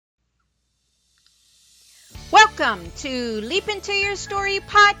Welcome to Leap Into Your Story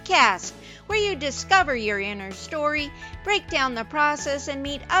podcast, where you discover your inner story, break down the process, and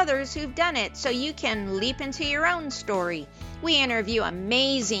meet others who've done it so you can leap into your own story. We interview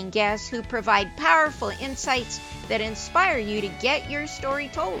amazing guests who provide powerful insights that inspire you to get your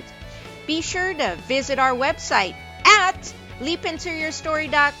story told. Be sure to visit our website at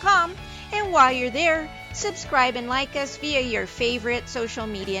leapintoyourstory.com, and while you're there, subscribe and like us via your favorite social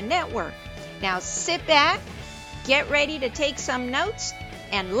media network. Now sit back, get ready to take some notes,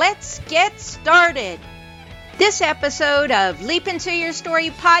 and let's get started. This episode of Leap Into Your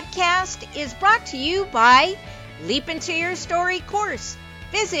Story podcast is brought to you by Leap Into Your Story course.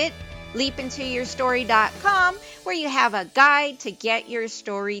 Visit leapintoyourstory.com, where you have a guide to get your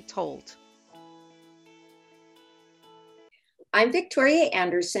story told. I'm Victoria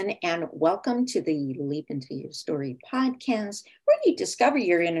Anderson, and welcome to the Leap Into Your Story podcast, where you discover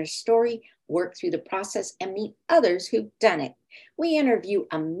your inner story, work through the process, and meet others who've done it. We interview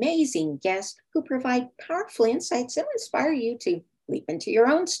amazing guests who provide powerful insights that inspire you to leap into your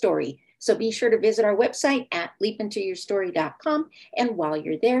own story. So be sure to visit our website at leapintoyourstory.com, and while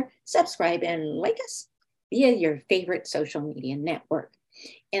you're there, subscribe and like us via your favorite social media network.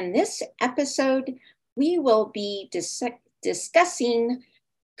 In this episode, we will be discussing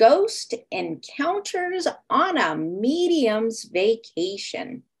ghost encounters on a medium's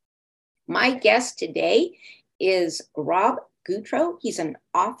vacation. My guest today is Rob Gutro. He's an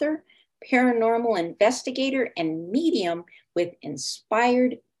author, paranormal investigator, and medium with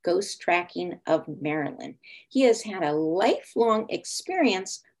Inspired Ghost Tracking of Maryland. He has had a lifelong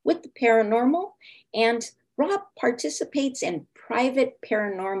experience with the paranormal, and Rob participates in private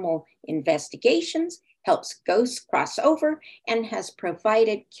paranormal investigations, helps ghosts cross over, and has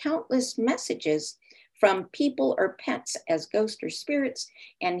provided countless messages from people or pets as ghosts or spirits.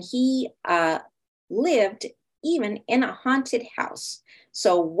 And he lived even in a haunted house.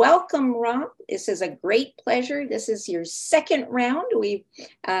 So welcome, Rob. This is a great pleasure. This is your second round.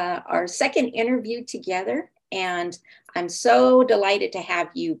 Our second interview together. And I'm so delighted to have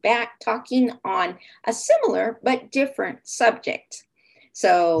you back talking on a similar but different subject.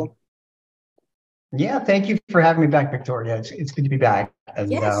 So yeah, thank you for having me back, Victoria. It's good to be back.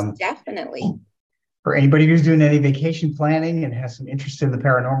 And, yes, definitely. For anybody who's doing any vacation planning and has some interest in the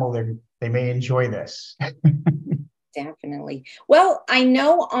paranormal, they may enjoy this. Definitely. Well, I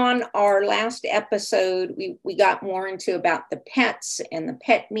know on our last episode, we got more into about the pets and the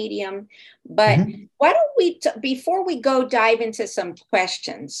pet medium, but why don't we, before we go dive into some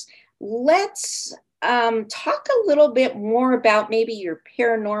questions, let's talk a little bit more about maybe your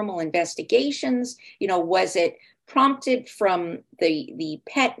paranormal investigations. You know, was it prompted from the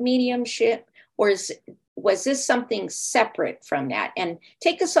pet mediumship, or was this something separate from that? And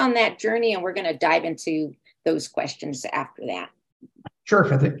take us on that journey, and we're going to dive into those questions after that. Sure.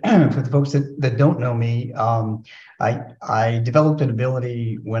 For the folks that don't know me, I developed an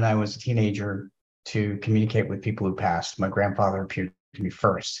ability when I was a teenager to communicate with people who passed. My grandfather appeared to me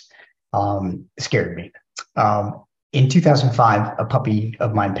first. Scared me. In 2005, a puppy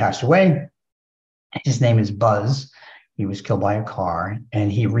of mine passed away. His name is Buzz. He was killed by a car,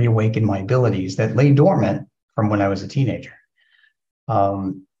 and he reawakened my abilities that lay dormant from when I was a teenager.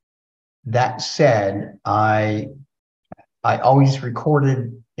 That said, I always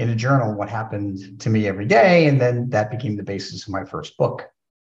recorded in a journal what happened to me every day, and then that became the basis of my first book,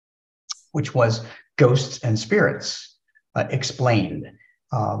 which was Ghosts and Spirits Explained.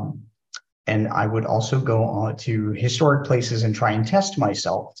 And I would also go on to historic places and try and test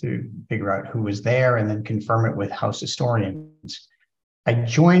myself to figure out who was there and then confirm it with house historians. I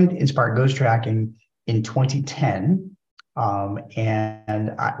joined Inspired Ghost Tracking in 2010. When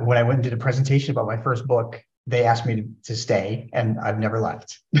I went and did a presentation about my first book, they asked me to stay, and I've never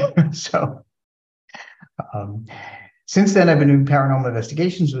left. So since then, I've been doing paranormal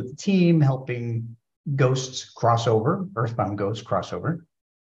investigations with the team, helping ghosts cross over, earthbound ghosts cross over,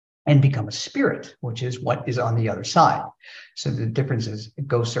 and become a spirit, which is what is on the other side. So the difference is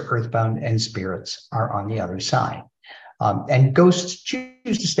ghosts are earthbound and spirits are on the other side. And ghosts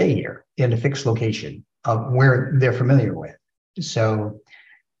choose to stay here in a fixed location where they're familiar with. So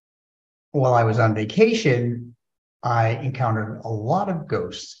while I was on vacation, I encountered a lot of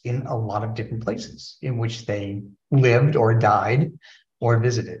ghosts in a lot of different places in which they lived or died or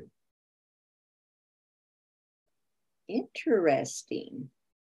visited. Interesting.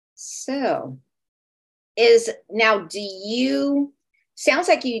 So sounds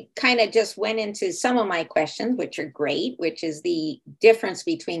like you kind of just went into some of my questions, which are great, which is the difference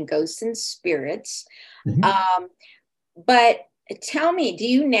between ghosts and spirits. But tell me, do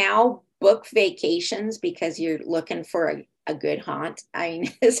you now book vacations because you're looking for a good haunt? I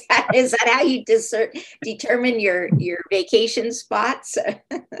mean, is that how you determine your vacation spots?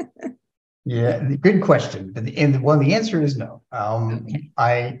 Yeah, good question. The answer is no. Okay.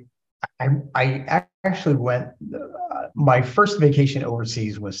 I actually went. My first vacation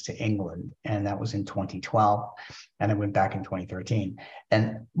overseas was to England, and that was in 2012. And I went back in 2013.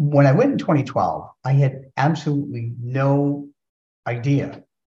 And when I went in 2012, I had absolutely no idea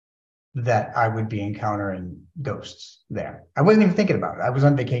that I would be encountering ghosts there. I wasn't even thinking about it. I was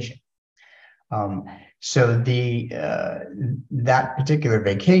on vacation. Um, so that particular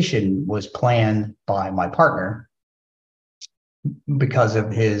vacation was planned by my partner because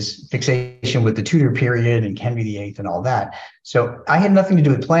of his fixation with the Tudor period and Henry VIII and all that. So I had nothing to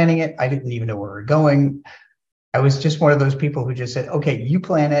do with planning it. I didn't even know where we were going. I was just one of those people who just said, okay, you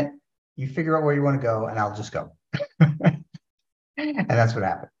plan it, you figure out where you want to go, and I'll just go. And that's what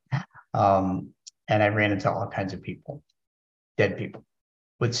happened. And I ran into all kinds of people, dead people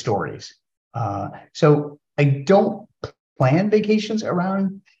with stories. So I don't plan vacations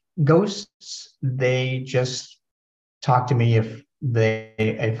around ghosts. They just talk to me if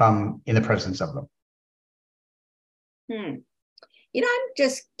I'm in the presence of them. Hmm. I'm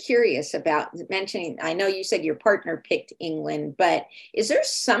just curious about mentioning, I know you said your partner picked England, but is there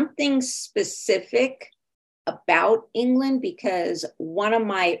something specific about England? Because one of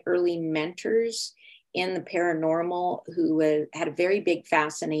my early mentors in the paranormal, who had a very big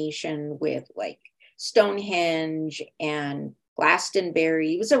fascination with like Stonehenge and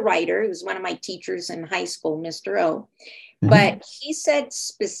Glastonbury, he was a writer. He was one of my teachers in high school, Mr. O. Mm-hmm. But he said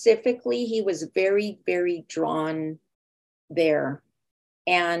specifically he was very, very drawn there.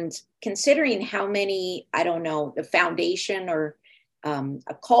 And considering how many, I don't know, the foundation or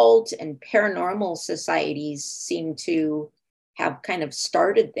occult and paranormal societies seem to have kind of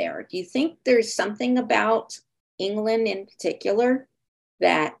started there, do you think there's something about England in particular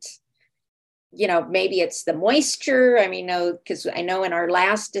that, maybe it's the moisture? I mean, no, because I know in our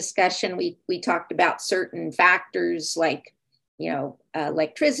last discussion, we talked about certain factors like,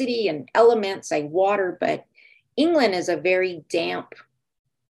 electricity and elements like water, but England is a very damp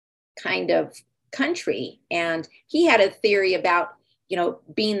kind of country. And he had a theory about,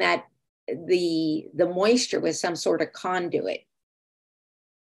 being that the moisture was some sort of conduit.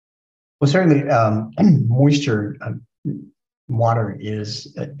 Well, certainly, moisture, water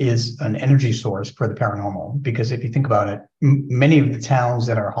is an energy source for the paranormal. Because if you think about it, many of the towns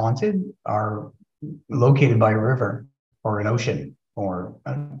that are haunted are located by a river or an ocean or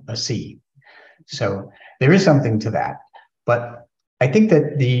a sea. So there is something to that. But I think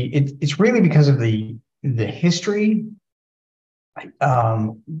that it's really because of the history.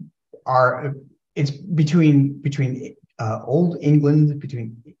 Are It's between Old England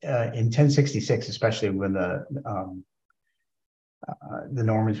between in 1066, especially when the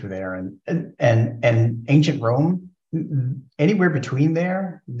Normans were there, and ancient Rome. Anywhere between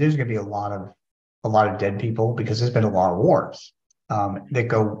there's going to be a lot of dead people, because there's been a lot of wars that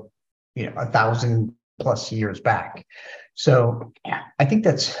go 1,000+ years back. So I think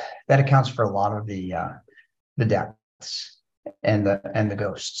that accounts for a lot of the deaths and the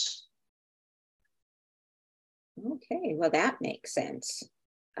ghosts. Okay, well, that makes sense.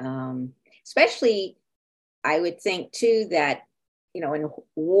 Especially, I would think too that, in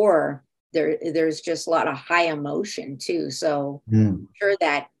war, there's just a lot of high emotion too. So I'm sure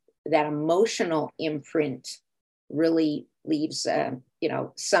that emotional imprint really leaves,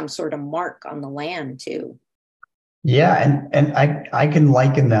 some sort of mark on the land too. Yeah, and I can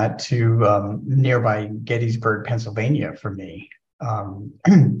liken that to nearby Gettysburg, Pennsylvania, for me,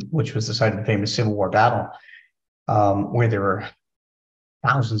 which was the site of the famous Civil War battle, where there were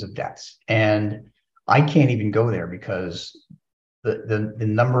thousands of deaths. And I can't even go there because the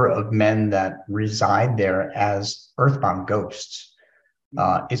number of men that reside there as earthbound ghosts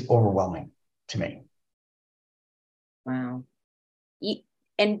is overwhelming to me. Wow.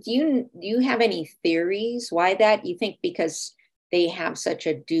 And do you have any theories why that? You think because they have such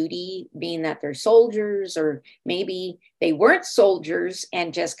a duty, being that they're soldiers, or maybe they weren't soldiers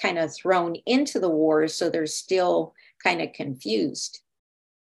and just kind of thrown into the war, so they're still kind of confused?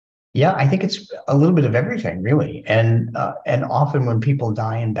 Yeah, I think it's a little bit of everything, really. And often when people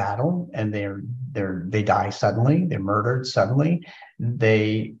die in battle and they die suddenly, they're murdered suddenly,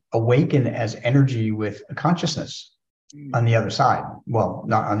 they awaken as energy with a consciousness on the other side. Well,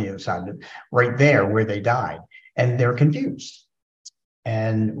 not on the other side, but right there where they died, and they're confused.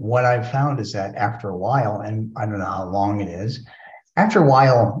 And what I've found is that after a while, and I don't know how long it is, after a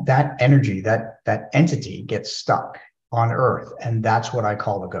while, that energy, that entity gets stuck on Earth, and that's what I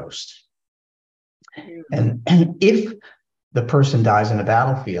call a ghost. And if the person dies in a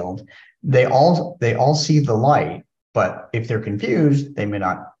battlefield, they all see the light, but if they're confused, they may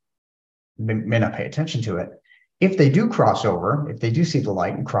not pay attention to it. If they do cross over, if they do see the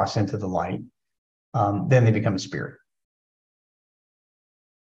light and cross into the light, then they become a spirit.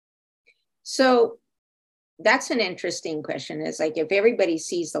 So that's an interesting question. Is like, if everybody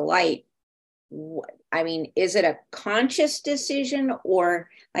sees the light, I mean, is it a conscious decision, or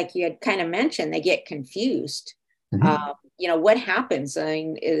like you had kind of mentioned, they get confused? Mm-hmm. What happens? I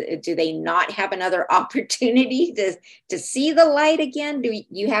mean, do they not have another opportunity to see the light again? Do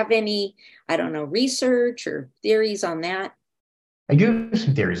you have any, I don't know, research or theories on that? I do have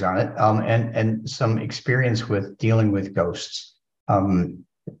some theories on it, and some experience with dealing with ghosts.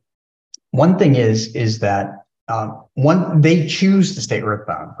 One thing is that they choose to stay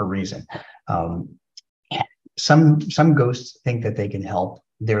earthbound for a reason. Um, some ghosts think that they can help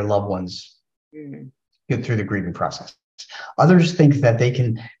their loved ones get through the grieving process. Others think that they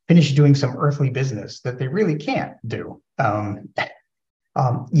can finish doing some earthly business that they really can't do.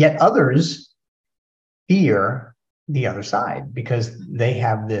 Yet others fear the other side because they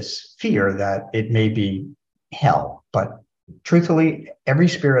have this fear that it may be hell. But truthfully, every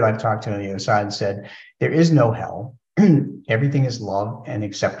spirit I've talked to on the other side said there is no hell. Everything is love and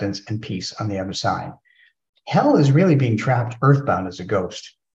acceptance and peace on the other side. Hell is really being trapped earthbound as a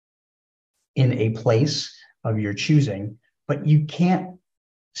ghost in a place of your choosing, but you can't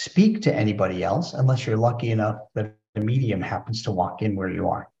speak to anybody else unless you're lucky enough that the medium happens to walk in where you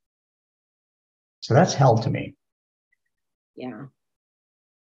are. So that's hell to me. Yeah.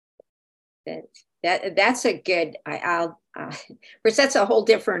 That's a good, which that's a whole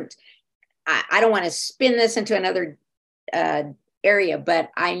different, I don't want to spin this into another area, but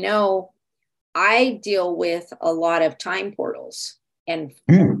I know I deal with a lot of time portals and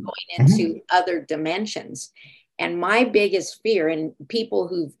going into other dimensions. And my biggest fear, and people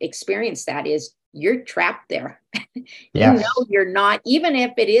who've experienced that, is you're trapped there. Yes. You're not, even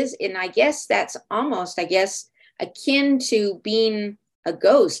if it is, and I guess that's almost, akin to being a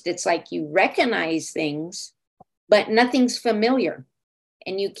ghost. It's like you recognize things, but nothing's familiar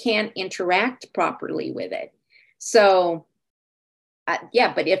and you can't interact properly with it. So, but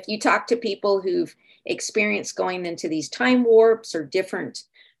if you talk to people who've experienced going into these time warps or different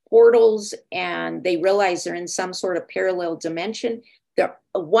portals and they realize they're in some sort of parallel dimension, they're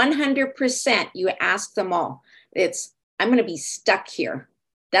 100%, you ask them all, I'm going to be stuck here.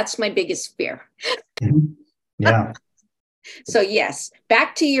 That's my biggest fear. Yeah. So yes,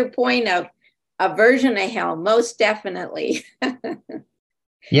 back to your point of aversion to hell, most definitely.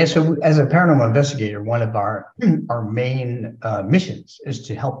 Yeah. So as a paranormal investigator, one of our main missions is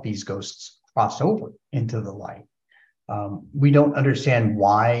to help these ghosts cross over into the light. We don't understand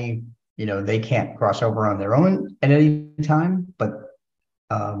why, they can't cross over on their own at any time, but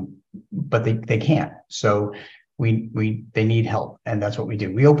they can't. So they need help, and that's what we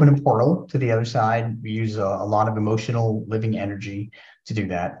do. We open a portal to the other side. We use a lot of emotional living energy to do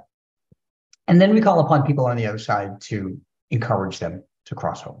that, and then we call upon people on the other side to encourage them to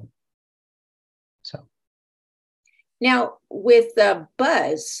cross over. So now with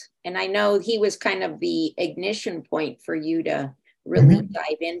Buzz, and I know he was kind of the ignition point for you to really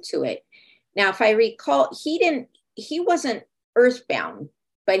dive into it. Now, if I recall, he wasn't earthbound,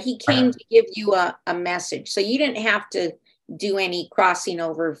 but he came to give you a message. So you didn't have to do any crossing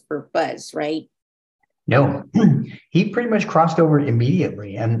over for Buzz, right? No, he pretty much crossed over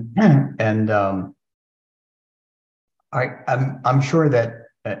immediately, and I'm sure that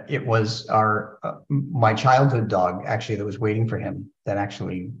it was my childhood dog actually that was waiting for him that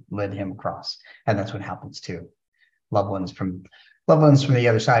actually led him across, and that's what happens too. Loved ones from the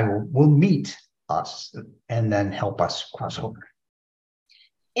other side will meet us and then help us cross over.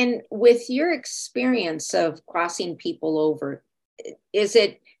 And with your experience of crossing people over,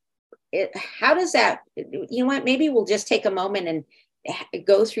 how does that, you know what, maybe we'll just take a moment and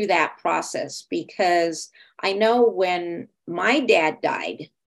go through that process, because I know when my dad died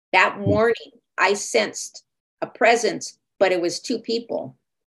that morning, I sensed a presence, but it was two people.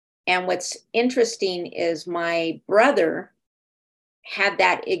 And what's interesting is my brother had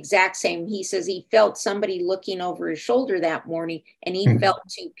that exact same, he says he felt somebody looking over his shoulder that morning and he felt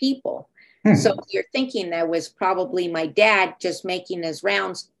two people. So you're thinking that was probably my dad just making his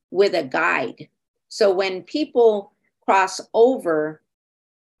rounds with a guide. So when people cross over,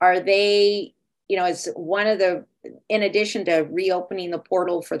 are they, is one of the, in addition to reopening the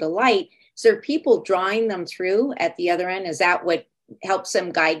portal for the light, is there people drawing them through at the other end? Is that what helps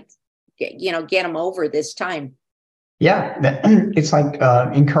them get them over this time? Yeah, it's like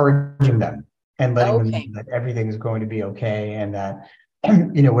encouraging them and letting them know Okay. that everything is going to be okay, and that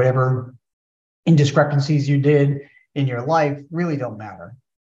whatever indiscrepancies you did in your life really don't matter,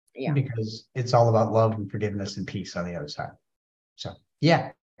 Yeah. because it's all about love and forgiveness and peace on the other side. So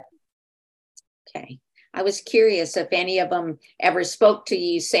yeah. Okay. I was curious if any of them ever spoke to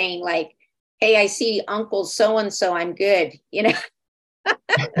you saying like, "Hey, I see Uncle so and so. I'm good." I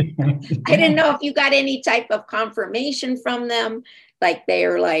didn't know if you got any type of confirmation from them. Like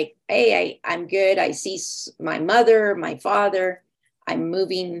they're like, "Hey, I'm good. I see my mother, my father. I'm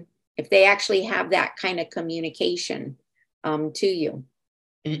moving." If they actually have that kind of communication to you.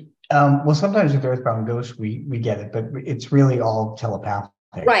 Well, sometimes with Earthbound Ghosts, we get it, but it's really all telepathic.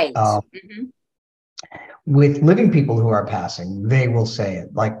 Right. Mm-hmm. With living people who are passing, they will say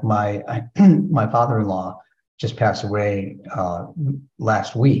it. Like my father-in-law just passed away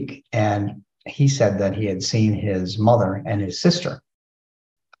last week, and he said that he had seen his mother and his sister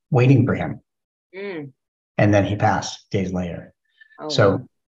waiting for him, Mm. and then he passed days later. Oh, wow. So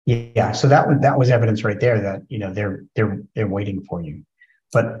yeah, so that was evidence right there that they're waiting for you.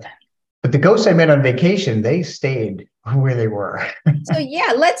 But the ghosts I met on vacation, they stayed where they were. So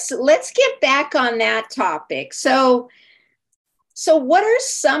yeah, let's get back on that topic. So what are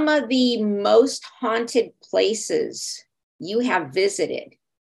some of the most haunted places you have visited?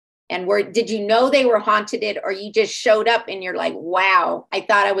 And where did you know they were haunted, or you just showed up and you're like, wow, I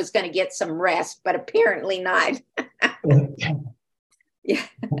thought I was going to get some rest, but apparently not. Yeah.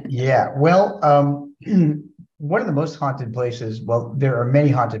 Yeah. Well, one of the most haunted places, well, there are many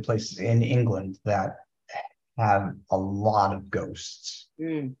haunted places in England that have a lot of ghosts.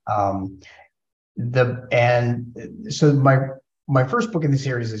 Mm. Um, so my first book in the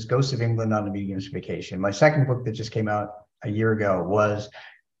series is Ghosts of England on a Medium's Vacation. My second book that just came out a year ago was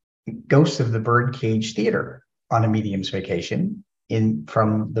Ghosts of the Birdcage Theater on a Medium's Vacation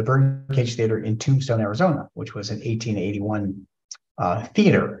from the Birdcage Theater in Tombstone, Arizona, which was an 1881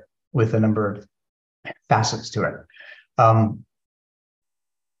 theater with a number of facets to it.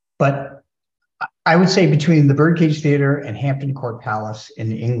 But I would say between the Birdcage Theater and Hampton Court Palace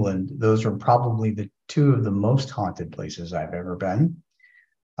in England, those are probably the two of the most haunted places I've ever been.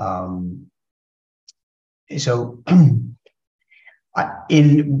 So I'm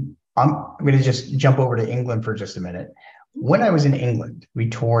going to just jump over to England for just a minute. When I was in England, we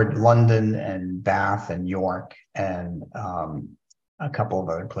toured London and Bath and York and a couple of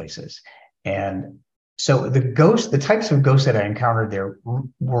other places. And so the types of ghosts that I encountered there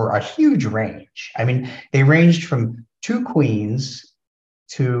were a huge range. I mean, they ranged from two queens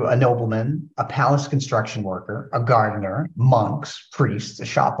to a nobleman, a palace construction worker, a gardener, monks, priests, a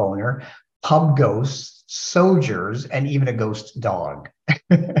shop owner, pub ghosts, soldiers, and even a ghost dog.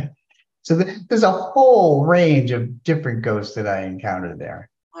 So there's a whole range of different ghosts that I encountered there.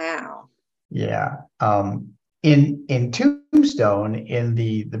 Wow. Yeah. In Tombstone, in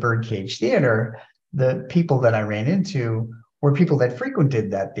the Birdcage Theater, the people that I ran into were people that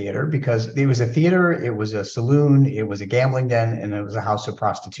frequented that theater because it was a theater, it was a saloon, it was a gambling den, and it was a house of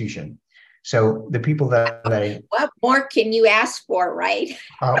prostitution. So the people that I, What more can you ask for, right?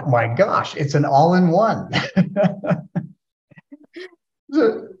 oh my gosh, it's an all-in-one.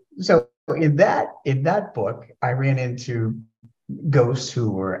 So in that book, I ran into ghosts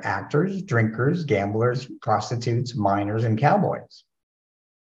who were actors, drinkers, gamblers, prostitutes, miners, and cowboys.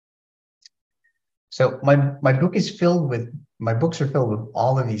 So my books are filled with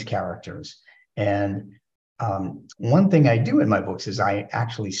all of these characters. And one thing I do in my books is I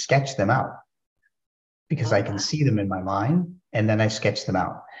actually sketch them out because Oh, I can wow. see them in my mind, and then I sketch them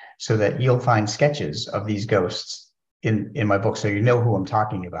out so that you'll find sketches of these ghosts in my book, so you know who I'm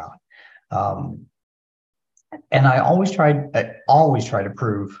talking about. Um, and I always try to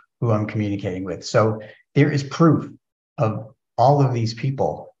prove who I'm communicating with. So there is proof of all of these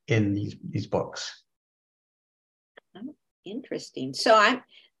people in these books. Oh, interesting.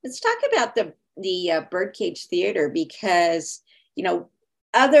 Let's talk about the Birdcage Theater because you know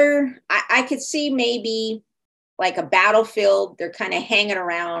I could see maybe like a battlefield. They're kind of hanging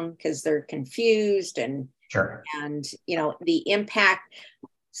around because they're confused Sure. and the impact.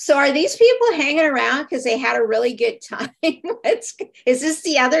 So are these people hanging around because they had a really good time? Is this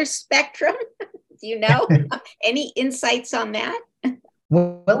the other spectrum? Do you know? Any insights on that?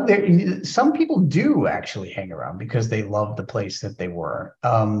 Well, some people do actually hang around because they love the place that they were.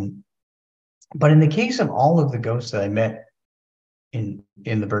 But in the case of all of the ghosts that I met in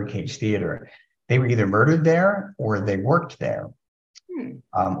the Birdcage Theater, they were either murdered there, or they worked there,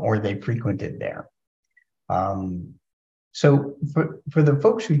 or they frequented there. So for the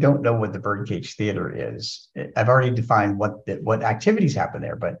folks who don't know what the Birdcage Theater is, I've already defined what activities happen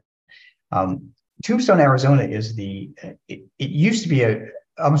there, but Um, Tombstone, Arizona it used to be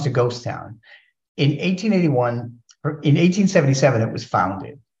almost a ghost town. In 1881, in 1877, it was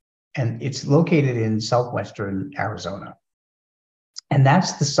founded, and it's located in southwestern Arizona. And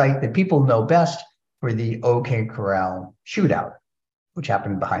that's the site that people know best for the OK Corral shootout, which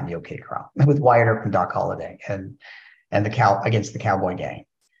happened behind the OK Corral with Wyatt Earp and Doc Holliday and against the cowboy gang.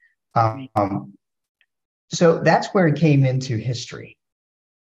 So that's where it came into history.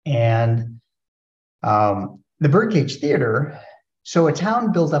 And the Birdcage Theater, so a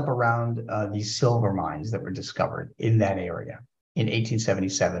town built up around these silver mines that were discovered in that area in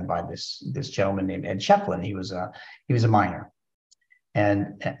 1877 by this gentleman named Ed Shefflin. He was a miner,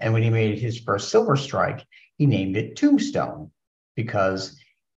 and when he made his first silver strike, he named it Tombstone because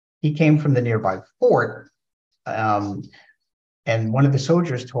he came from the nearby fort. And one of the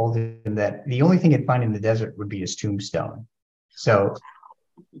soldiers told him that the only thing he'd find in the desert would be his tombstone. So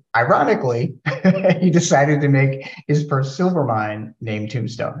ironically, he decided to make his first silver mine named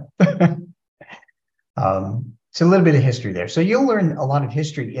Tombstone. So a little bit of history there. So you'll learn a lot of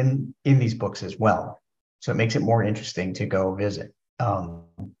history in these books as well. So it makes it more interesting to go visit.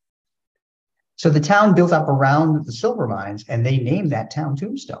 So the town built up around the silver mines, and they named that town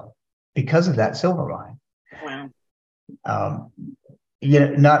Tombstone because of that silver mine. Wow.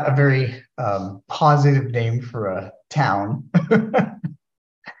 Not a very positive name for a town,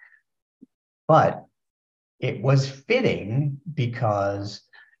 but it was fitting because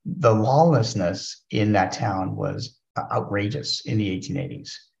the lawlessness in that town was outrageous in the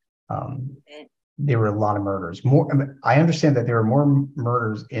 1880s. There were a lot of murders. I understand that there were more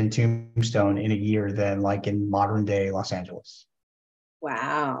murders in Tombstone in a year than like in modern day Los Angeles.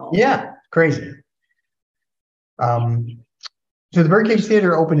 Wow. Yeah, crazy. So the Birdcage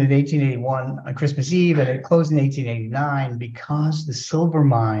Theater opened in 1881 on Christmas Eve, and it closed in 1889 because the silver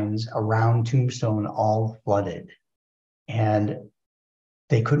mines around Tombstone all flooded, and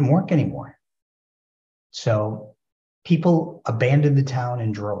they couldn't work anymore. So people abandoned the town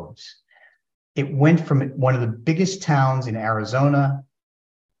in droves. It went from one of the biggest towns in Arizona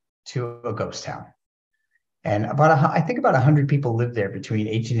to a ghost town. And I think about 100 people lived there between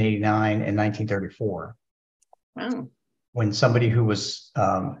 1889 and 1934. Wow. When somebody who was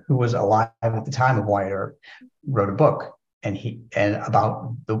alive at the time of Wyatt Earp wrote a book and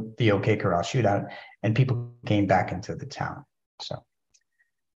about the OK Corral shootout, and people came back into the town. So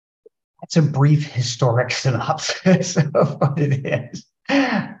that's a brief historic synopsis of what it is.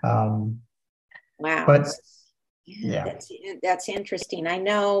 Wow. But yeah, that's interesting. I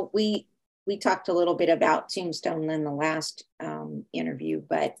know we talked a little bit about Tombstone in the last interview,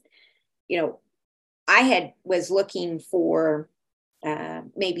 but I was looking for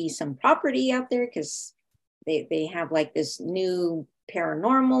maybe some property out there because they have like this new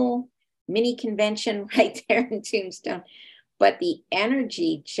paranormal mini convention right there in Tombstone. But the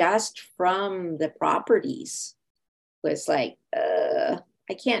energy just from the properties was like, I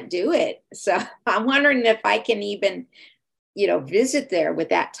can't do it. So I'm wondering if I can even, visit there with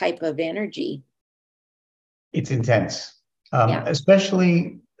that type of energy. It's intense, Yeah.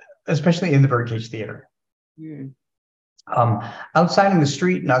 especially in the Birdcage Theater. Mm. Outside in the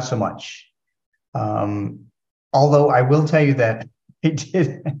street, not so much. Although I will tell you that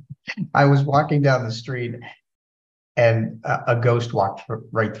I was walking down the street and a ghost walked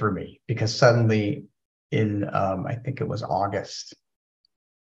right through me because suddenly in, I think it was August.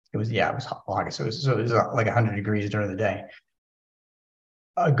 It was August. It was like 100 degrees during the day.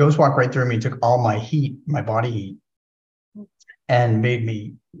 A ghost walked right through me, took all my heat, my body heat, and gave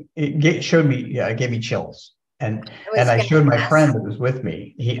me chills. And I showed my friend that was with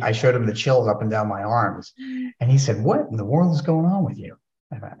me. I showed him the chills up and down my arms, and he said, "What in the world is going on with you?"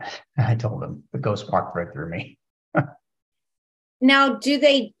 I told him the ghost walked right through me. Now, do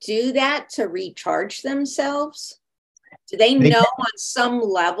they do that to recharge themselves? Do they know on some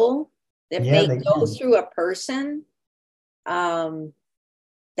level if they go through a person, that'll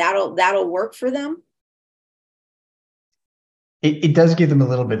work for them? It does give them a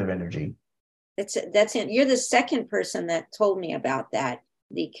little bit of energy. That's it. You're the second person that told me about that,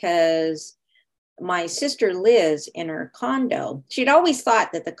 because my sister Liz, in her condo, she'd always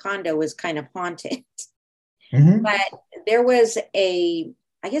thought that the condo was kind of haunted. Mm-hmm. But there was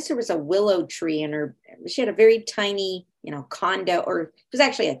I guess there was a willow tree in her. She had a very tiny, condo, or it was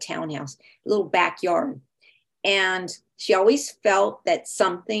actually a townhouse, a little backyard. And she always felt that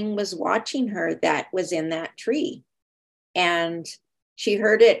something was watching her that was in that tree. And she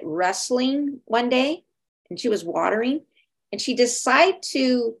heard it rustling one day, and she was watering, and she decided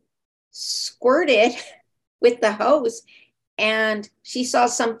to squirt it with the hose, and she saw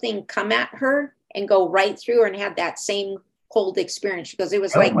something come at her and go right through her and had that same cold experience. She goes, it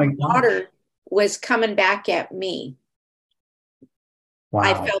was Oh like my gosh. water was coming back at me.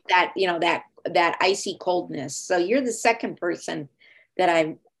 I Wow. felt that, that icy coldness. So you're the second person that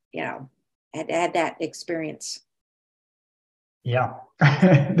I, had that experience. Yeah.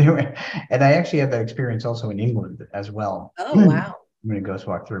 And I actually had that experience also in England as well. Oh, wow. When a ghost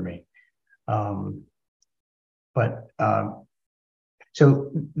walked through me. But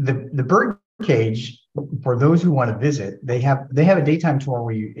so the bird cage, for those who want to visit, they have a daytime tour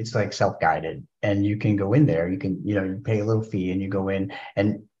where it's like self-guided, and you can go in there. You can, you pay a little fee and you go in.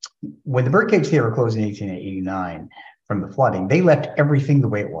 And when the birdcage theater closed in 1889 from the flooding, they left everything the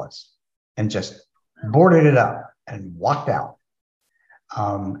way it was and just boarded it up and walked out,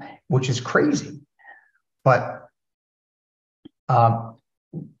 which is crazy. But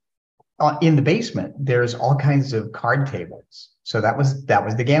in the basement, there's all kinds of card tables. So that was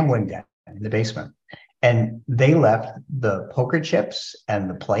the gambling den in the basement. And they left the poker chips and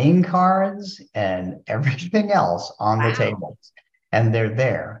the playing cards and everything else on the tables. And they're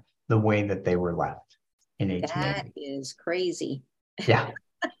there the way that they were left in 1880. That is crazy. Yeah.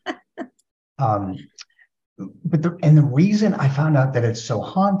 But the reason I found out that it's so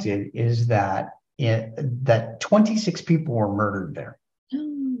haunted is that that 26 people were murdered there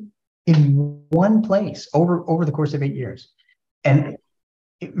in one place over the course of 8 years. And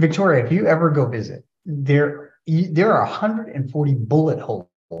Victoria, if you ever go visit, there are 140 bullet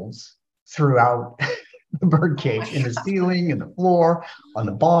holes throughout the birdcage, in the ceiling, in the floor, on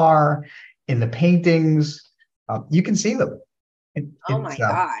the bar, in the paintings. You can see them. Oh my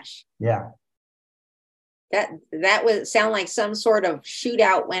gosh. Yeah. That would sound like some sort of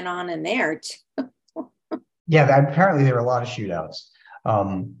shootout went on in there too. Yeah, apparently there were a lot of shootouts.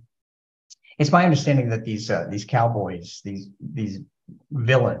 It's my understanding that these cowboys, these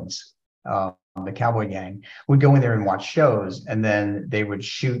villains, the cowboy gang, would go in there and watch shows, and then they would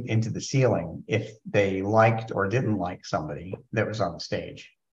shoot into the ceiling if they liked or didn't like somebody that was on the stage.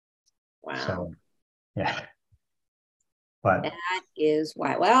 Wow. So, yeah. But that is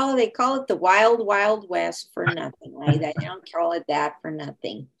why. Well, they call it the Wild Wild West for nothing, right? They don't call it that for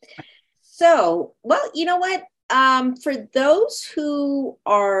nothing. So, well, you know what? For those who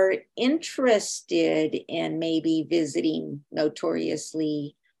are interested in maybe visiting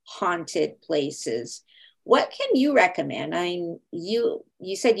notoriously haunted places, what can you recommend? I mean, you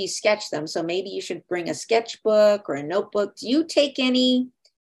said you sketch them, so maybe you should bring a sketchbook or a notebook. Do you take any?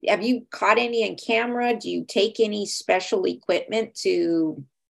 Have you caught any on camera? Do you take any special equipment to,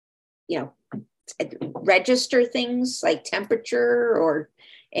 register things like temperature or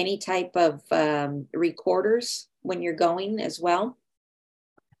any type of recorders when you're going as well?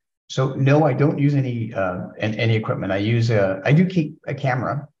 So no, I don't use any equipment. I do keep a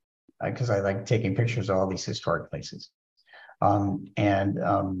camera because I like taking pictures of all these historic places. And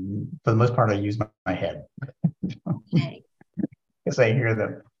for the most part, I use my head. Okay. Because I hear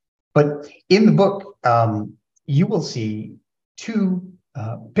them. But in the book, you will see two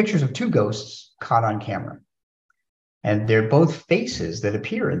pictures of two ghosts caught on camera. And they're both faces that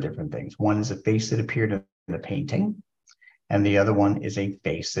appear in different things. One is a face that appeared in the painting, and the other one is a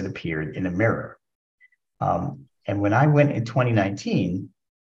face that appeared in a mirror. And when I went in 2019,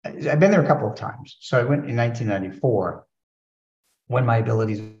 I've been there a couple of times. So I went in 1994 when my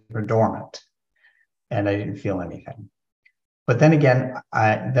abilities were dormant and I didn't feel anything. But then again,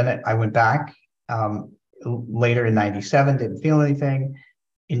 I went back later in 97, didn't feel anything.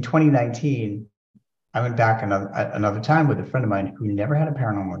 In 2019, I went back another time with a friend of mine who never had a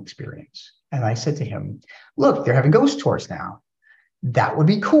paranormal experience. And I said to him, look, they're having ghost tours now. That would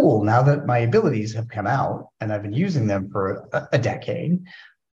be cool now that my abilities have come out and I've been using them for a decade.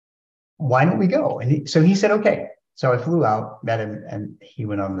 Why don't we go? And so he said, okay. So I flew out, met him, and he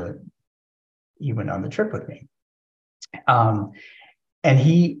went on the trip with me. And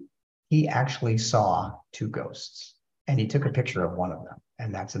he actually saw two ghosts, and he took a picture of one of them,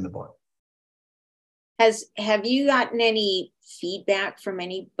 and that's in the book. Have you gotten any feedback from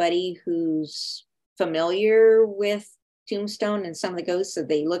anybody who's familiar with Tombstone and some of the ghosts, that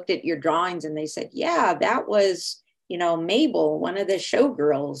they looked at your drawings and they said, yeah, that was, Mabel, one of the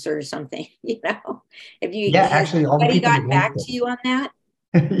showgirls or something, Have you, actually, all the people got back to you on that?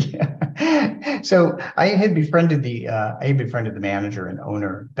 Yeah. So I had befriended the manager and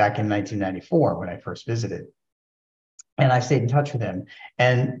owner back in 1994 when I first visited. And I stayed in touch with him.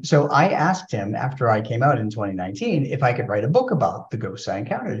 And so I asked him after I came out in 2019 if I could write a book about the ghosts I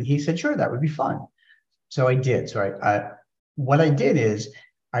encountered. He said, sure, that would be fun. So I did. So what I did is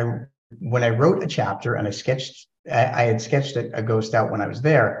when I wrote a chapter and I sketched I had sketched a ghost out when I was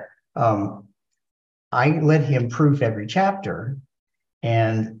there. I let him proof every chapter,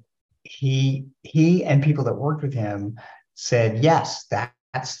 and he and people that worked with him said, yes,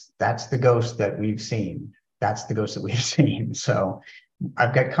 that's the ghost that we've seen. That's the ghost that we've seen. So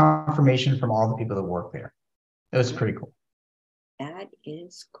I've got confirmation from all the people that work there. It was pretty cool. That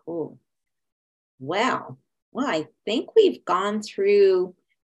is cool. Well, I think we've gone through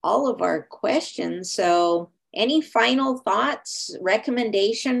all of our questions. So any final thoughts,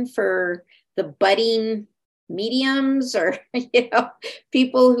 recommendation for the budding mediums or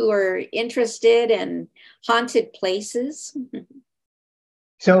people who are interested in haunted places?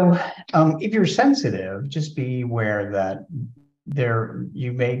 So if you're sensitive, just be aware that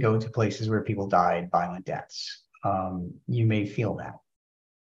you may go to places where people died violent deaths. You may feel that.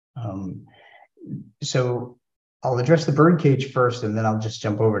 So I'll address the birdcage first, and then I'll just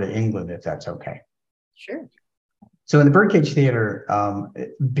jump over to England, if that's okay. Sure. So in the birdcage theater,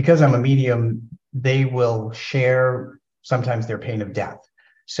 because I'm a medium, they will share sometimes their pain of death.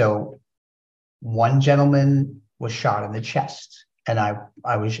 So one gentleman was shot in the chest, and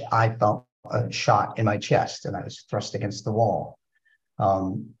I felt a shot in my chest, and I was thrust against the wall.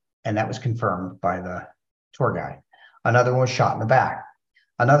 And that was confirmed by the tour guide. Another one was shot in the back.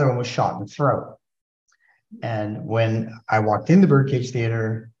 Another one was shot in the throat. And when I walked into Birdcage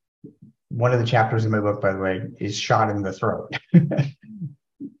Theater, one of the chapters in my book, by the way, is shot in the throat.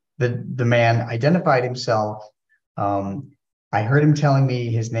 The man identified himself. I heard him telling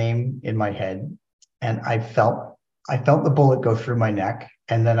me his name in my head, and I felt the bullet go through my neck,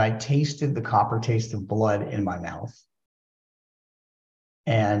 and then I tasted the copper taste of blood in my mouth.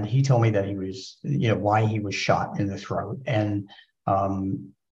 And he told me that he was, why he was shot in the throat. And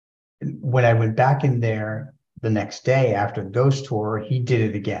when I went back in there the next day after the ghost tour, he did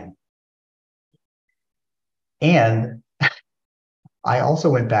it again. And I also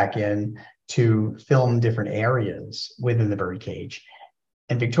went back in to film different areas within the birdcage.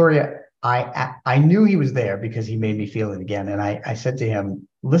 And Victoria, I knew he was there because he made me feel it again. And I said to him,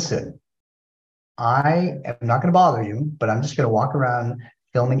 listen, I am not going to bother you, but I'm just going to walk around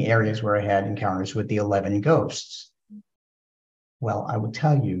filming areas where I had encounters with the 11 ghosts. Well, I will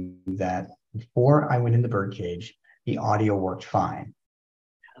tell you that before I went in the birdcage, the audio worked fine.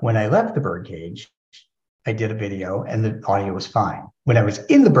 When I left the birdcage, I did a video and the audio was fine. When I was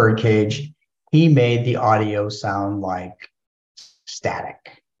in the birdcage, he made the audio sound like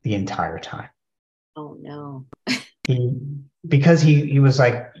static the entire time. Oh, no. Because he was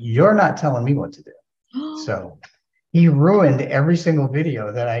like, you're not telling me what to do. So he ruined every single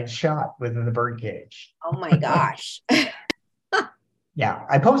video that I'd shot within the birdcage. Oh, my gosh. Yeah,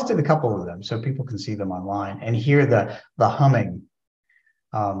 I posted a couple of them so people can see them online and hear the humming.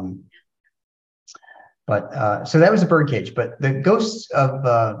 So that was a birdcage. But the ghosts of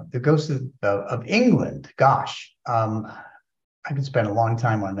England, gosh, I could spend a long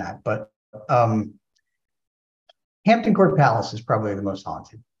time on that. But Hampton Court Palace is probably the most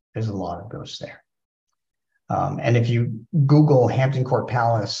haunted. There's a lot of ghosts there. And if you Google Hampton Court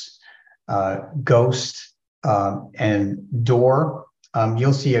Palace ghost and door,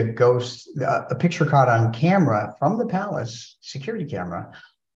 you'll see a ghost, a picture caught on camera from the palace security camera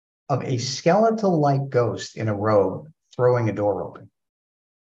of a skeletal-like ghost in a robe throwing a door open.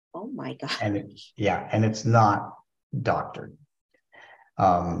 Oh my God. And and it's not doctored.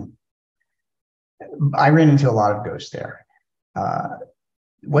 I ran into a lot of ghosts there.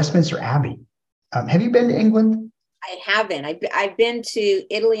 Westminster Abbey. Have you been to England? I haven't. I've been to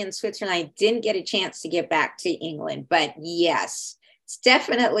Italy and Switzerland. I didn't get a chance to get back to England, but yes, it's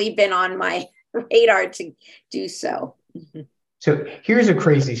definitely been on my radar to do so. So here's a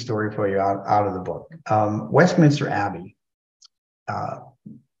crazy story for you out of the book. Westminster Abbey.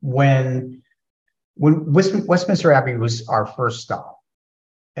 When Westminster Abbey was our first stop,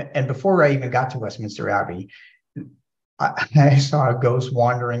 and before I even got to Westminster Abbey, I saw a ghost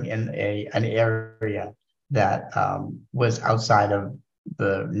wandering in an area that was outside of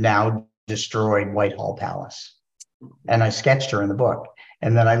the now destroyed Whitehall Palace. And I sketched her in the book.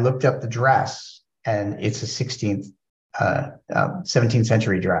 And then I looked up the dress, and it's a 17th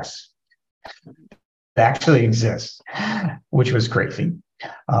century dress. It actually exists, which was crazy.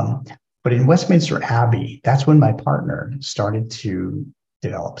 But in Westminster Abbey, that's when my partner started to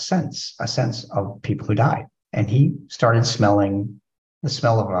develop a sense of people who died. And he started smelling the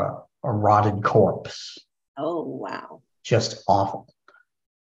smell of a rotted corpse. Oh, wow. Just awful.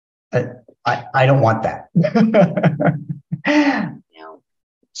 I don't want that. No.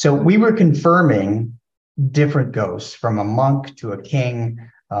 So we were confirming different ghosts, from a monk to a king.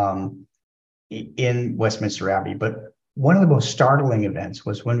 in Westminster Abbey. But one of the most startling events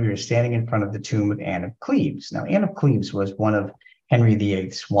was when we were standing in front of the tomb of Anne of Cleves. Now, Anne of Cleves was one of Henry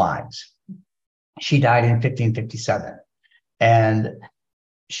VIII's wives. She died in 1557, and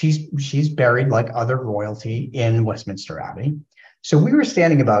she's buried like other royalty in Westminster Abbey. So we were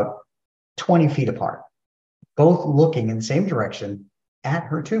standing about 20 feet apart, both looking in the same direction at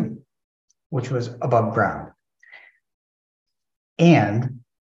her tomb, which was above ground. And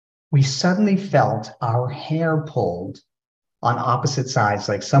we suddenly felt our hair pulled on opposite sides,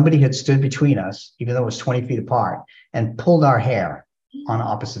 like somebody had stood between us, even though it was 20 feet apart, and pulled our hair on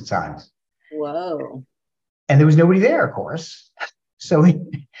opposite sides. Whoa. And there was nobody there, of course. So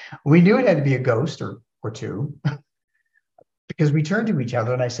we knew it had to be a ghost or two, because we turned to each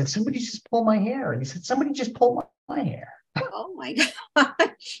other and I said, somebody just pulled my hair. And he said, somebody just pulled my hair. Oh my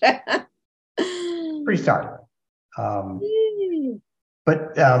gosh. Pretty startling.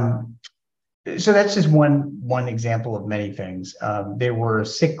 But so that's just one example of many things. There were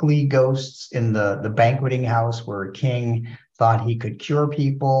sickly ghosts in the banqueting house where a king thought he could cure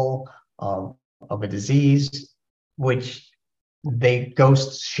people of a disease, which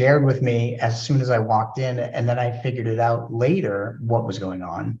ghosts shared with me as soon as I walked in. And then I figured it out later what was going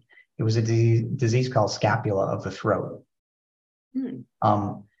on. It was a disease called scapula of the throat.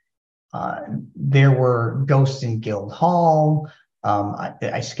 There were ghosts in Guildhall.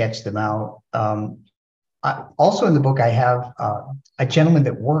 I sketched them out. Also in the book, I have a gentleman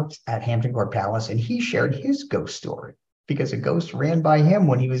that worked at Hampton Court Palace, and he shared his ghost story because a ghost ran by him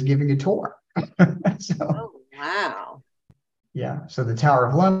when he was giving a tour. Oh, wow. Yeah. So the Tower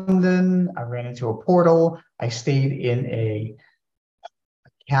of London, I ran into a portal. I stayed in a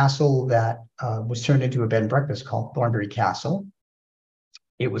castle that was turned into a bed and breakfast called Thornbury Castle.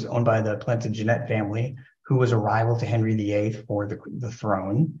 It was owned by the Plantagenet family, who was a rival to Henry VIII for the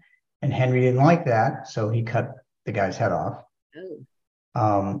throne. And Henry didn't like that, so he cut the guy's head off.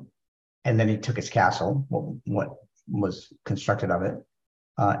 Oh. And then he took his castle, what was constructed of it.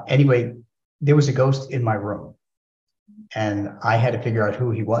 Anyway, there was a ghost in my room, and I had to figure out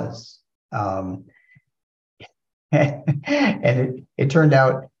who he was. And it turned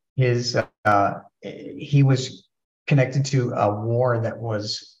out he was connected to a war that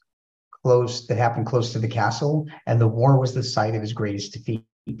happened close to the castle, and the war was the site of his greatest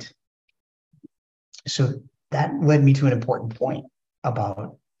defeat. So that led me to an important point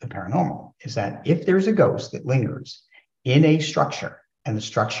about the paranormal, is that if there's a ghost that lingers in a structure and the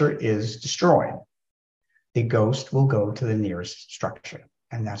structure is destroyed, the ghost will go to the nearest structure.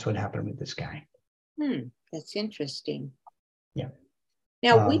 And that's what happened with this guy. That's interesting. Yeah.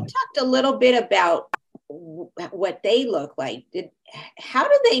 Now, we talked a little bit about what they look like. How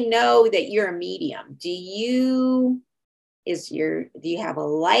do they know that you're a medium? Do you have a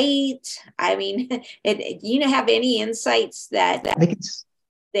light? I mean, do you have any insights that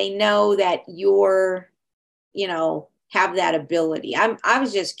they know that you're, have that ability? I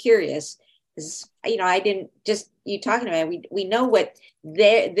was just curious, because I didn't just you talking about it, we know what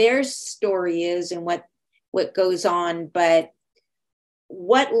their story is and what goes on, but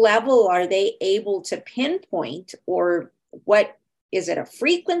what level are they able to pinpoint, or what is it? A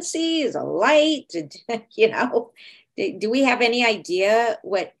frequency? Is a light? Do we have any idea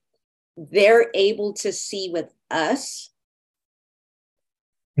what they're able to see with us?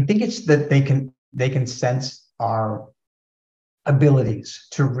 I think it's that they can sense our abilities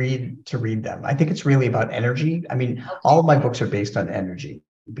to read them. I think it's really about energy. I mean, all of my books are based on energy,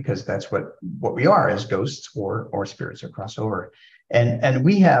 because that's what we are as ghosts or spirits or crossover. And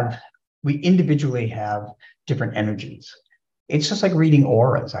we individually have different energies. It's just like reading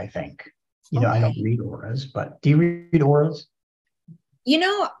auras, I think. Okay. I don't read auras, but do you read auras?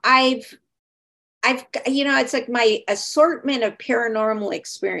 I've it's like my assortment of paranormal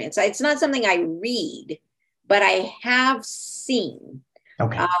experience. It's not something I read, but I have seen.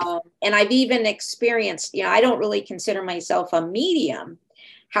 Okay. And I've even experienced, I don't really consider myself a medium.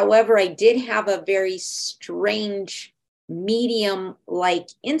 However, I did have a very strange medium-like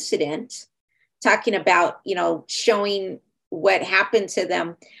incident, talking about, showing what happened to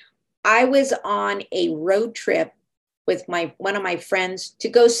them. I was on a road trip with one of my friends to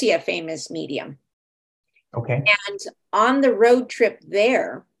go see a famous medium. Okay. And on the road trip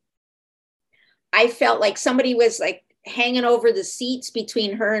there, I felt like somebody was like hanging over the seats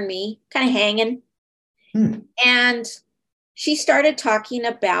between her and me, kind of hanging. And she started talking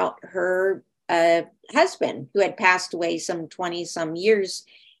about her husband, who had passed away some 20-some years.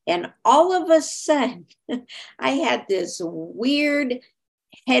 And all of a sudden, I had this weird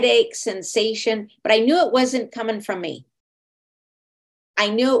headache sensation, but I knew it wasn't coming from me. I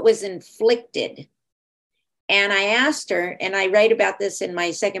knew it was inflicted. And I asked her, and I write about this in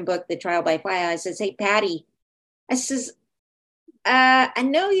my second book, The Trial by Fire. I says, hey, Patty, I says, I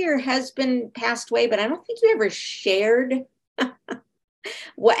know your husband passed away, but I don't think you ever shared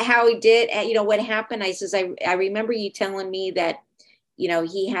how he did, what happened. I says, I remember you telling me that,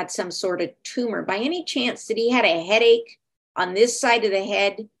 he had some sort of tumor. By any chance, did he had a headache on this side of the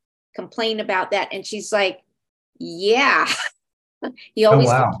head? Complain about that. And she's like, yeah, he Oh, always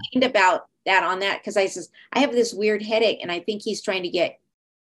wow. complained about that on that. Cause I says, I have this weird headache and I think he's trying to get,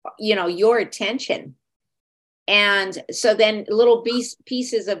 your attention. And so then little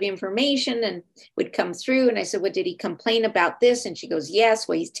pieces of information and would come through. And I said, well, did he complain about this? And she goes, yes,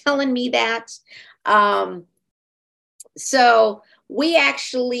 well, he's telling me that. So we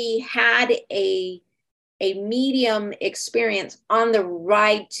actually had a medium experience on the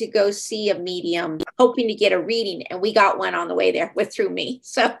ride to go see a medium, hoping to get a reading. And we got one on the way there through me.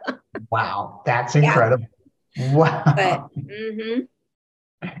 So, Wow. That's yeah, incredible. but, Wow.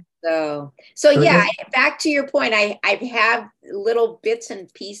 So So yeah, this, back to your point, I have little bits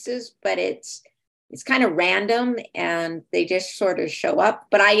and pieces, but it's kind of random and they just sort of show up,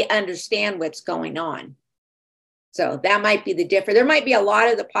 but I understand what's going on. So that might be the difference. There might be a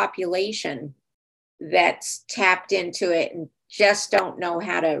lot of the population that's tapped into it and just don't know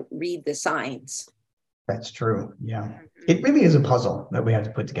how to read the signs. that's true. Yeah. It really is a puzzle that we have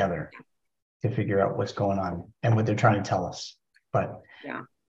to put together to figure out what's going on and what they're trying to tell us. But Yeah.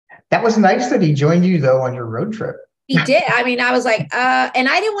 that was nice that he joined you, though, on your road trip. He did. I mean, I was like, and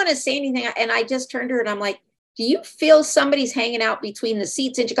I didn't want to say anything. And I just turned to her and I'm like, do you feel somebody's hanging out between the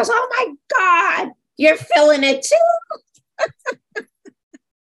seats? And she goes, oh my God, you're feeling it too.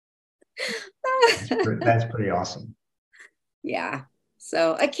 That's pretty awesome. Yeah.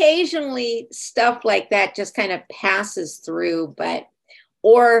 So occasionally stuff like that just kind of passes through, but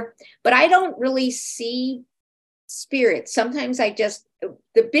I don't really see spirits. Sometimes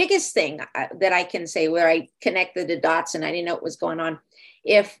the biggest thing that I can say where I connected the dots and I didn't know what was going on.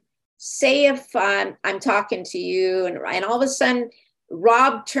 If I'm talking to you and all of a sudden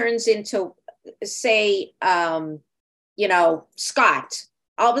Rob turns into, say, Scott,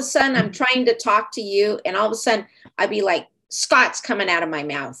 all of a sudden I'm trying to talk to you and all of a sudden I'd be like, Scott's coming out of my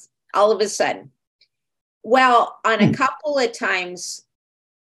mouth all of a sudden. Well, on a couple of times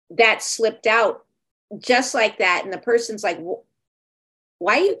that slipped out just like that. And the person's like,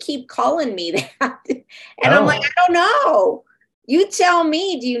 why do you keep calling me that? And I'm like, I don't know. You tell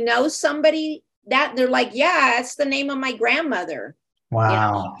me, do you know somebody that? They're like, yeah, it's the name of my grandmother.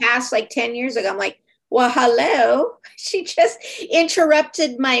 Wow. She passed like 10 years ago. I'm like, well, hello. She just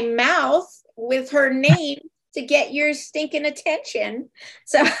interrupted my mouth with her name to get your stinking attention.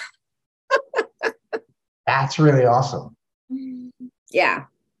 So That's really awesome. yeah.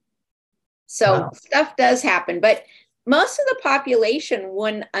 So stuff does happen, but most of the population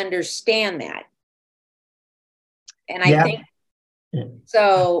wouldn't understand that. And I think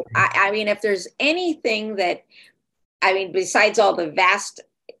so. I mean, if there's anything that, besides all the vast,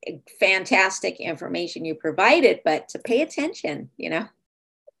 fantastic information you provided, but to pay attention,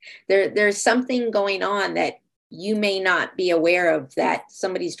 there's something going on that you may not be aware of that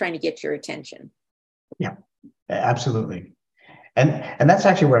somebody's trying to get your attention. Yeah, absolutely. And that's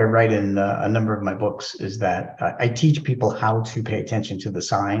actually what I write in a number of my books is that I teach people how to pay attention to the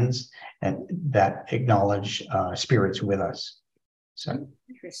signs and that acknowledge spirits with us. So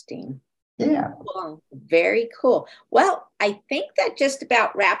interesting. Yeah. Well, very cool. Well, I think that just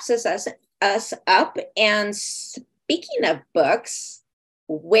about wraps us up. And speaking of books,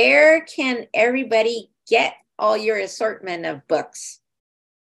 where can everybody get all your assortment of books?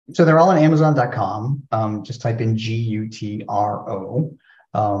 So they're all on Amazon.com. Just type in Gutro.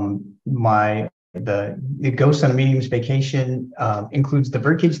 The Ghost on a Medium's Vacation includes the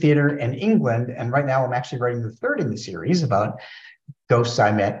Birdcage Theater and England. And right now I'm actually writing the third in the series about ghosts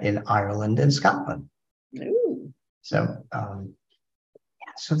I met in Ireland and Scotland. Ooh. So,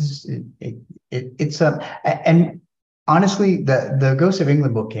 so it's and honestly, the Ghosts of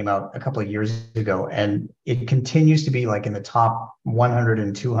England book came out a couple of years ago, and it continues to be like in the top 100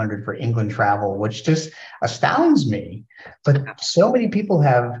 and 200 for England travel, which just astounds me. But so many people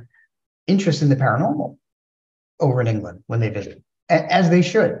have interest in the paranormal over in England when they visit, as they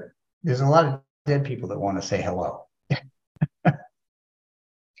should. There's a lot of dead people that want to say hello.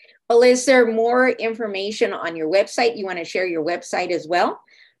 Well, is there more information on your website? You want to share your website as well?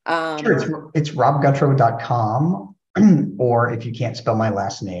 Sure, it's robgutro.com. Or if you can't spell my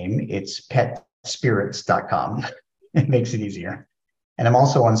last name, it's petspirits.com. It makes it easier. And I'm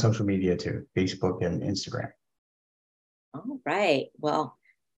also on social media too, Facebook and Instagram. All right. Well,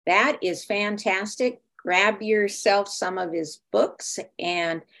 that is fantastic. Grab yourself some of his books.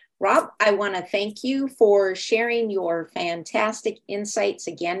 And Rob, I want to thank you for sharing your fantastic insights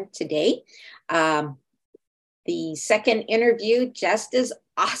again today. The second interview just as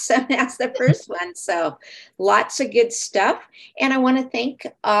awesome as the first one. So lots of good stuff. And I want to thank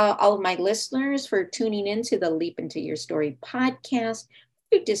all of my listeners for tuning into the Leap Into Your Story podcast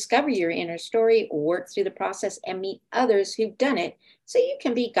to discover your inner story, work through the process, and meet others who've done it so you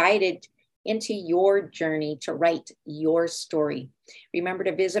can be guided into your journey to write your story. Remember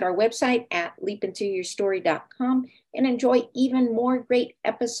to visit our website at leapintoyourstory.com and enjoy even more great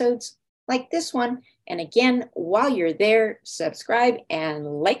episodes like this one. And again, while you're there, subscribe and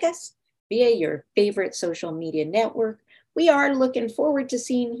like us via your favorite social media network. We are looking forward to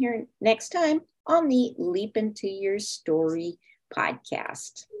seeing you here next time on the Leap Into Your Story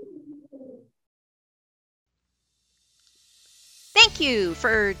podcast. Thank you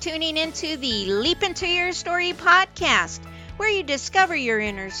for tuning into the Leap Into Your Story podcast, where you discover your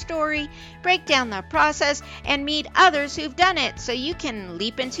inner story, break down the process, and meet others who've done it so you can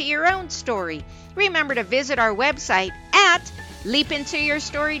leap into your own story. Remember to visit our website at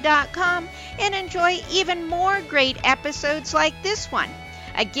leapintoyourstory.com and enjoy even more great episodes like this one.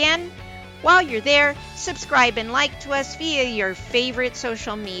 Again, while you're there, subscribe and like to us via your favorite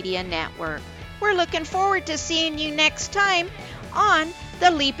social media network. We're looking forward to seeing you next time on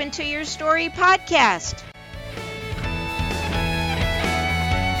the Leap Into Your Story podcast.